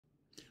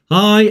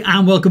Hi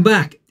and welcome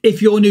back.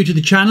 If you're new to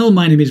the channel,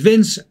 my name is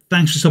Vince.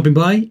 Thanks for stopping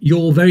by.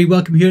 You're very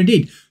welcome here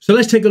indeed. So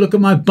let's take a look at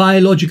my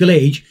biological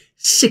age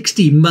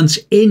 60 months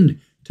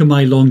in to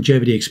my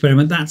longevity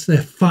experiment. That's the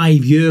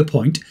 5-year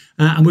point.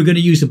 And we're going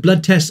to use the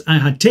blood test I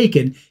had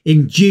taken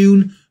in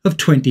June of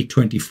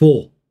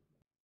 2024.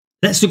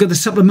 Let's look at the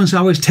supplements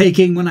I was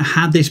taking when I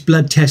had this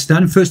blood test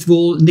done. First of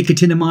all,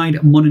 nicotinamide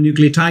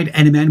mononucleotide,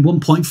 NMN,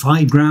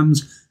 1.5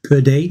 grams per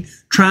day.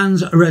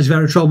 Trans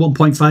resveratrol,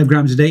 1.5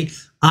 grams a day.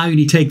 I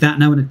only take that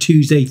now on a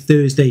Tuesday,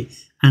 Thursday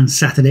and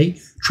Saturday.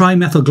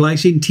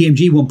 Trimethylglycine,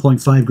 TMG,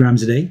 1.5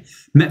 grams a day.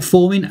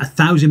 Metformin,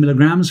 1,000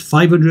 milligrams,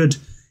 500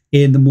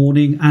 in the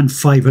morning and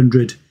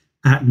 500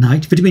 at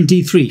night. Vitamin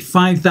D3,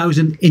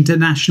 5,000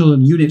 international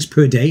units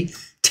per day,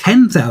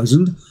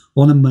 10,000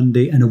 on a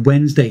Monday and a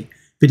Wednesday.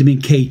 Vitamin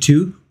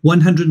K2,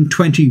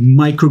 120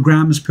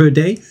 micrograms per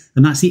day,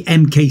 and that's the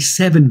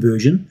MK7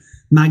 version.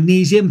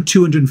 Magnesium,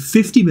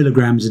 250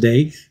 milligrams a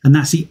day, and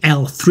that's the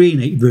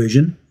L-threonate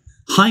version.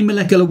 High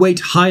molecular weight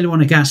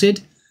hyaluronic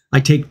acid, I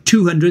take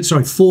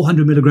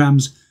 400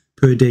 milligrams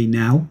per day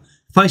now.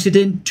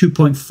 Fisetin,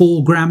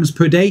 2.4 grams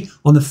per day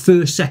on the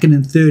 1st, 2nd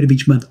and 3rd of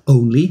each month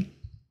only.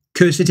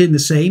 Quercetin, the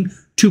same,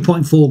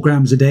 2.4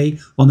 grams a day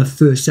on the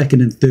 1st,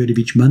 2nd and 3rd of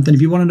each month. And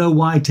if you want to know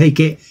why I take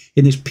it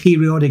in this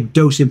periodic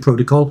dosing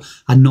protocol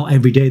and not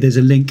every day, there's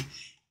a link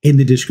in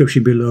the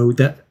description below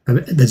that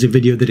there's a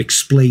video that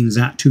explains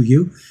that to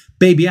you.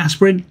 Baby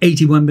aspirin,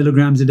 81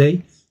 milligrams a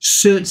day.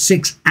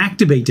 SIRT6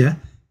 activator,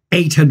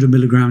 800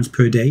 milligrams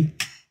per day.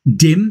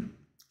 DIM,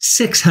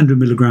 600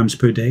 milligrams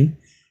per day.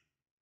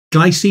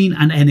 Glycine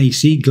and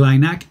NAC,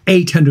 Glynac,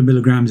 800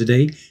 milligrams a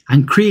day.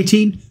 And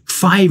creatine,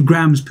 5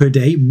 grams per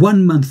day,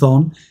 1 month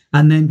on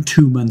and then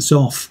 2 months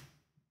off.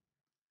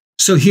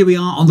 So here we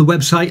are on the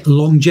website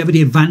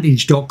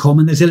longevityadvantage.com,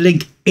 and there's a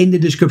link in the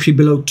description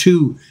below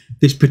to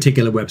this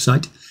particular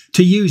website.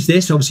 To use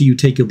this, obviously you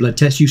take your blood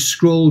test, you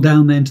scroll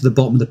down then to the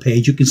bottom of the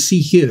page. You can see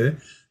here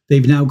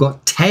they've now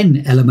got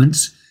 10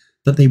 elements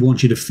that they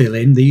want you to fill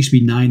in. There used to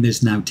be 9,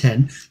 there's now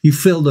 10. You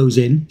fill those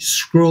in,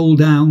 scroll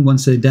down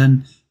once they're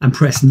done and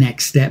press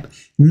next step.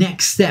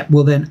 Next step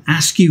will then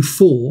ask you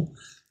for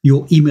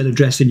your email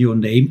address and your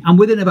name, and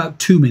within about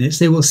 2 minutes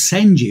they will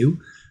send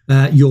you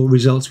your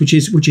results, which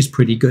is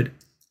pretty good.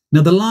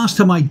 Now, the last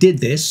time I did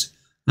this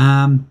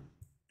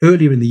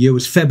earlier in the year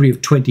was February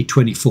of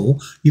 2024.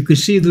 You can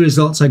see the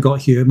results I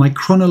got here. My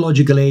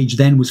chronological age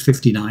then was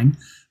 59.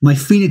 My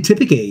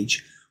phenotypic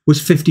age was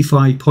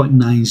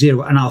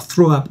 55.90, and I'll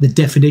throw up the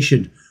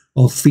definition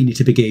of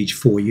phenotypic age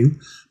for you.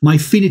 My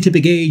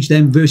phenotypic age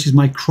then versus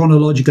my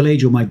chronological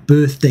age, or my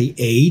birthday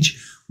age,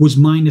 was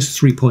minus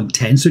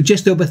 3.10, so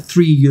just over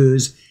 3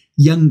 years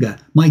younger.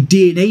 My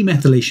DNA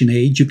methylation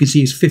age, you can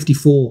see, is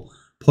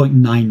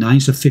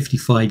 54.99, so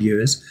 55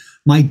 years.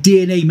 My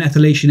DNA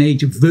methylation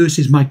age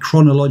versus my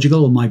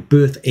chronological, or my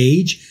birth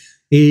age,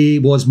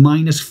 it was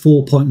minus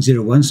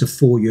 4.01, so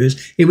 4 years.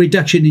 A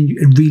reduction in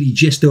really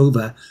just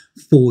over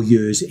 4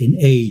 years in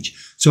age.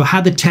 So I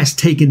had the test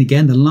taken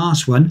again. The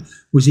last one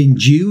was in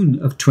June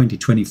of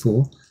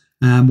 2024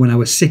 when I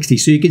was 60.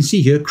 So you can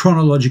see here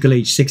chronological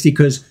age 60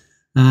 because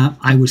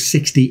I was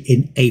 60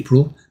 in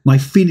April. My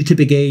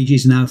phenotypic age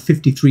is now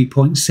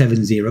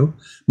 53.70.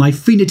 My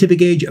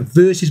phenotypic age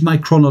versus my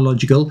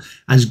chronological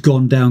has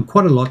gone down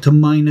quite a lot to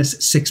minus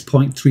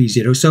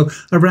 6.30. So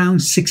around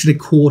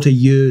 6.25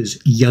 years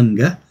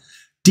younger.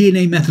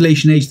 DNA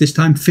methylation age this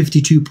time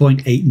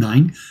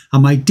 52.89.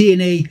 And my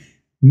DNA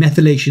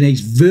methylation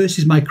age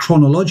versus my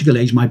chronological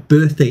age, my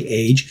birthday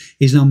age,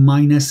 is now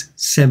minus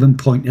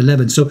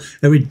 7.11. So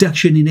a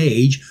reduction in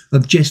age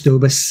of just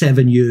over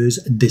 7 years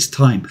this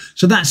time.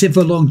 So that's it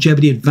for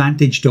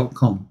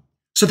longevityadvantage.com.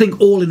 So I think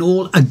all in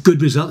all, a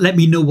good result. Let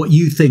me know what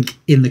you think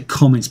in the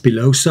comments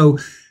below. So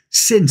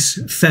since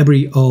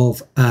February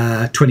of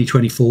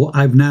 2024,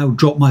 I've now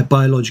dropped my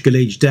biological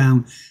age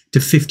down to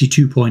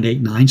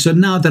 52.89. So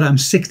now that I'm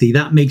 60,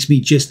 that makes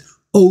me just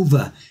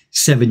over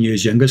 7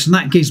 years younger. So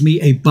that gives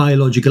me a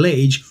biological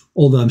age,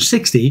 although I'm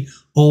 60,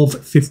 of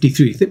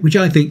 53, which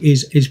I think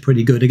is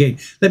pretty good. Again,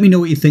 let me know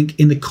what you think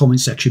in the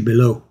comment section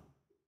below.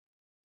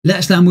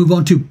 Let's now move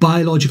on to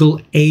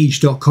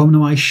biologicalage.com.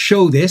 Now, I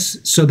show this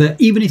so that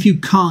even if you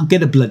can't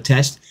get a blood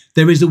test,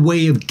 there is a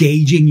way of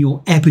gauging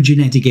your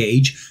epigenetic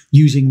age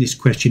using this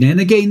questionnaire. And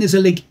again, there's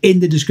a link in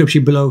the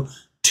description below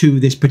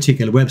to this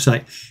particular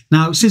website.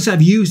 Now, since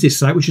I've used this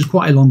site, which was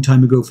quite a long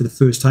time ago for the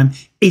first time,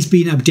 it's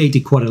been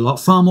updated quite a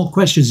lot. Far more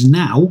questions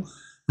now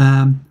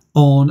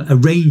on a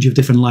range of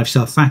different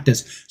lifestyle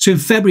factors. So in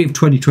February of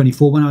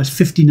 2024, when I was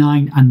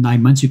 59 and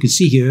 9 months, you can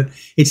see here,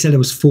 it said I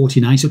was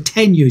 49, so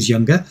 10 years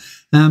younger.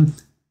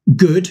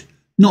 Good,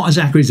 not as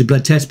accurate as a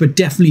blood test, but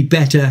definitely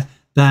better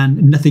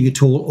than nothing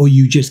at all, or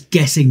you just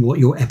guessing what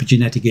your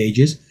epigenetic age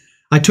is.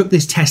 I took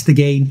this test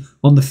again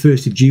on the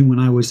 1st of June when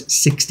I was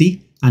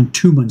 60 and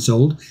 2 months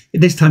old.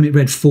 This time it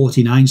read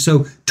 49,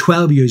 so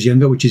 12 years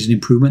younger, which is an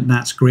improvement.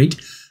 That's great.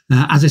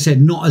 As I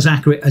said, not as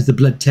accurate as the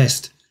blood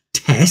test,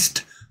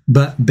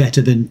 but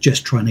better than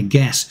just trying to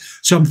guess.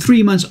 So I'm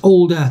 3 months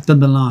older than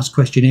the last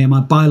questionnaire.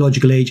 My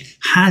biological age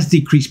has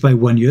decreased by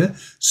 1 year,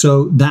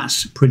 so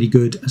that's pretty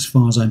good as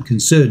far as I'm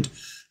concerned.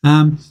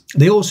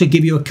 They also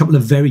give you a couple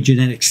of very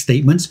generic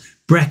statements.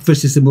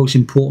 Breakfast is the most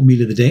important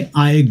meal of the day.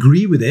 I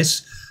agree with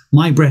this.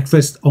 My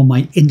breakfast on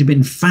my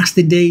intermittent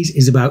fasting days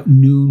is about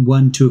noon,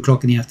 1, 2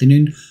 o'clock in the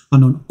afternoon.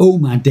 And on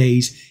OMAD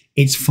days,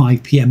 it's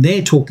 5 p.m.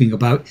 They're talking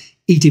about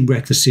eating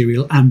breakfast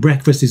cereal, and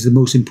breakfast is the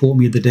most important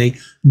meal of the day,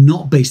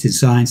 not based in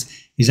science,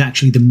 is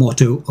actually the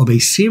motto of a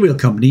cereal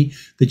company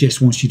that just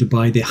wants you to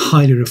buy their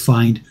highly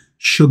refined,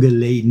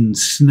 sugar-laden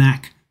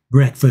snack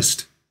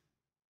breakfast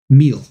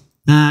meal.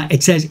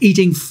 It says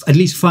eating at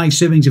least 5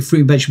 servings of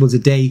fruit and vegetables a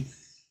day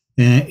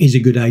is a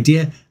good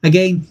idea.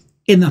 Again,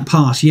 in the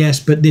past, yes,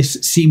 but this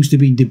seems to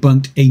be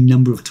debunked a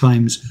number of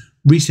times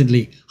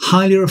recently.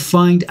 Highly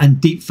refined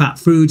and deep fat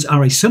foods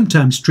are a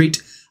sometimes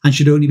treat and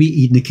should only be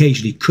eaten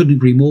occasionally. Couldn't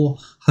agree more,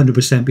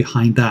 100%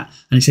 behind that.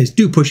 And it says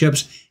do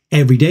push-ups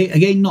every day.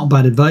 Again, not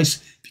bad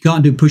advice. If you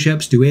can't do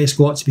push-ups, do air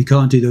squats. If you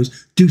can't do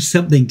those, do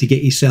something to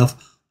get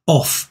yourself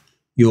off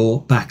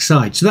your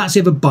backside. So that's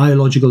it for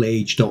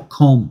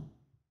biologicalage.com.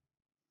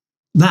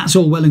 That's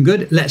all well and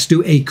good. Let's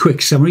do a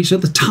quick summary. So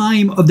at the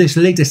time of this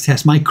latest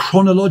test, my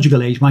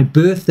chronological age, my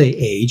birthday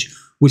age,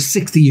 was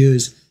 60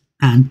 years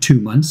and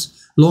 2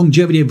 months.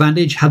 Longevity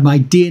Advantage had my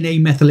DNA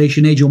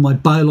methylation age or my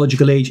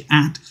biological age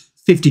at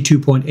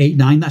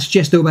 52.89. That's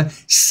just over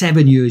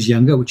 7 years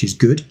younger, which is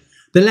good.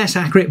 The less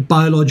accurate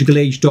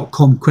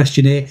biologicalage.com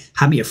questionnaire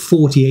had me at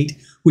 48,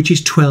 which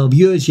is 12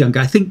 years younger.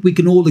 I think we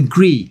can all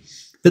agree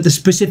that the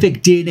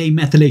specific DNA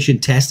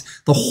methylation test,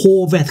 the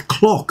Horvath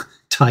clock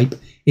type,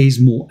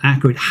 is more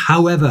accurate.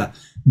 However,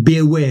 be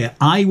aware,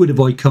 I would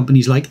avoid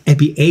companies like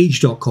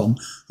epiage.com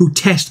who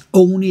test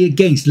only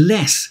against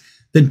less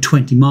than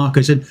 20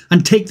 markers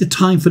and take the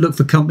time to look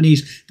for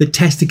companies that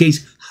test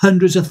against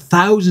hundreds of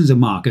thousands of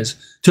markers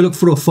to look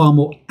for a far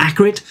more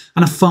accurate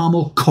and a far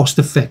more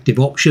cost-effective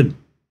option.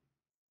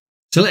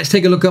 So let's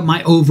take a look at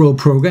my overall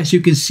progress.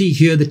 You can see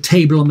here the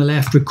table on the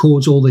left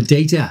records all the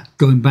data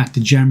going back to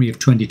January of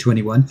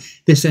 2021.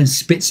 This then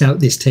spits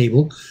out this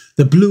table.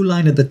 The blue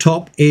line at the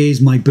top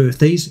is my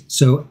birthdays.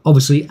 So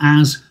obviously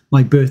as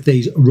my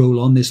birthdays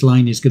roll on, this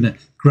line is going to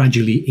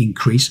gradually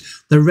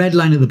increase. The red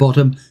line at the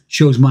bottom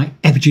shows my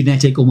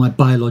epigenetic or my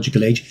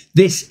biological age.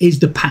 This is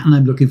the pattern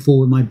I'm looking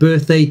for with my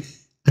birthday.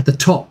 At the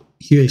top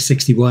here is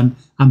 61,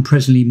 and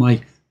presently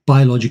my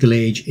biological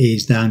age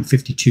is down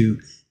 52,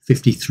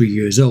 53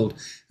 years old.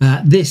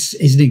 This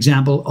is an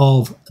example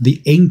of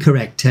the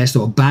incorrect test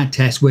or bad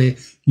test where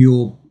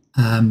your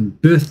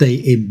birthday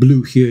in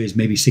blue here is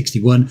maybe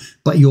 61,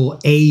 but your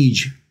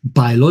age,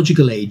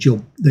 biological age,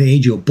 the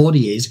age your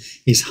body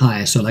is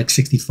higher, so like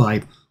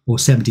 65 or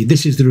 70.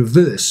 This is the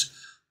reverse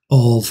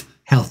of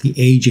healthy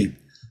aging.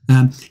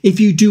 If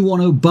you do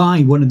want to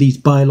buy one of these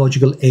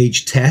biological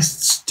age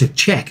tests to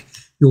check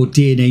your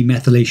DNA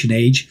methylation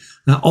age,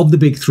 of the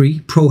big three,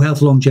 Pro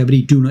Health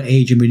Longevity, Do Not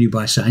Age and Renew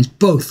by Science,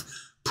 both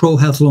Pro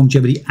Health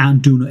Longevity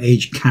and Do Not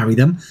Age carry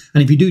them.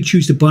 And if you do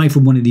choose to buy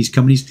from one of these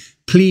companies,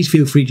 please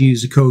feel free to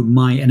use the code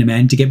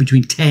MYNMN to get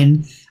between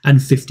 10 and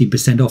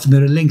 15% off. And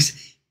there are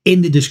links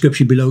in the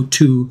description below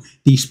to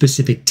the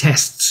specific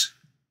tests.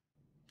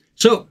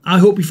 So I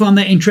hope you found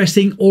that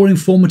interesting or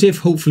informative,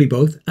 hopefully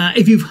both.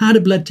 If you've had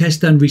a blood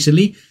test done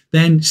recently,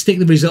 then stick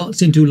the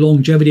results into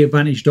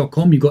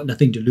longevityadvantage.com. You've got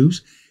nothing to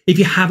lose. If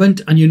you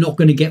haven't and you're not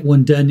going to get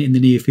one done in the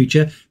near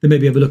future, then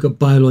maybe have a look at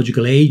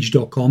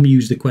biologicalage.com,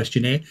 use the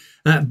questionnaire.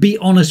 Be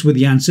honest with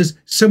the answers.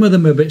 Some of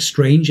them are a bit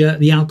strange.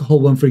 The alcohol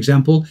one, for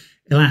example,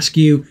 it'll ask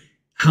you,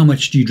 how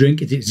much do you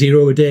drink? Is it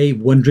 0 a day,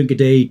 1 drink a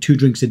day, 2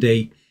 drinks a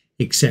day,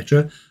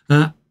 etc.?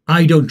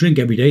 I don't drink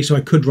every day, so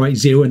I could write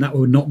 0 and that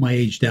would knock my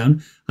age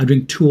down. I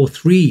drink 2 or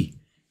 3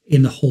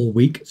 in the whole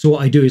week. So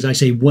what I do is I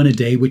say 1 a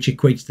day, which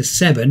equates to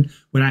 7,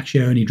 when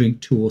actually I only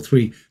drink 2 or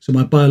 3. So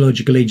my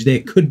biological age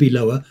there could be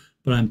lower,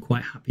 but I'm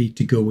quite happy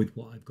to go with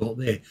what I've got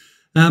there.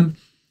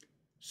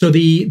 So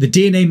the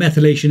DNA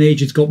methylation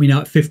age has got me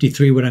now at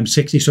 53 when I'm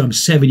 60, so I'm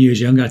 7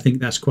 years younger. I think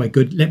that's quite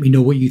good. Let me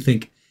know what you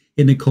think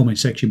in the comment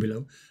section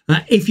below.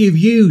 If you've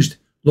used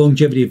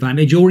Longevity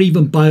Advantage or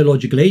even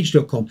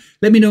biologicalage.com,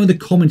 let me know in the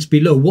comments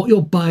below what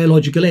your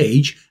biological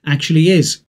age actually is.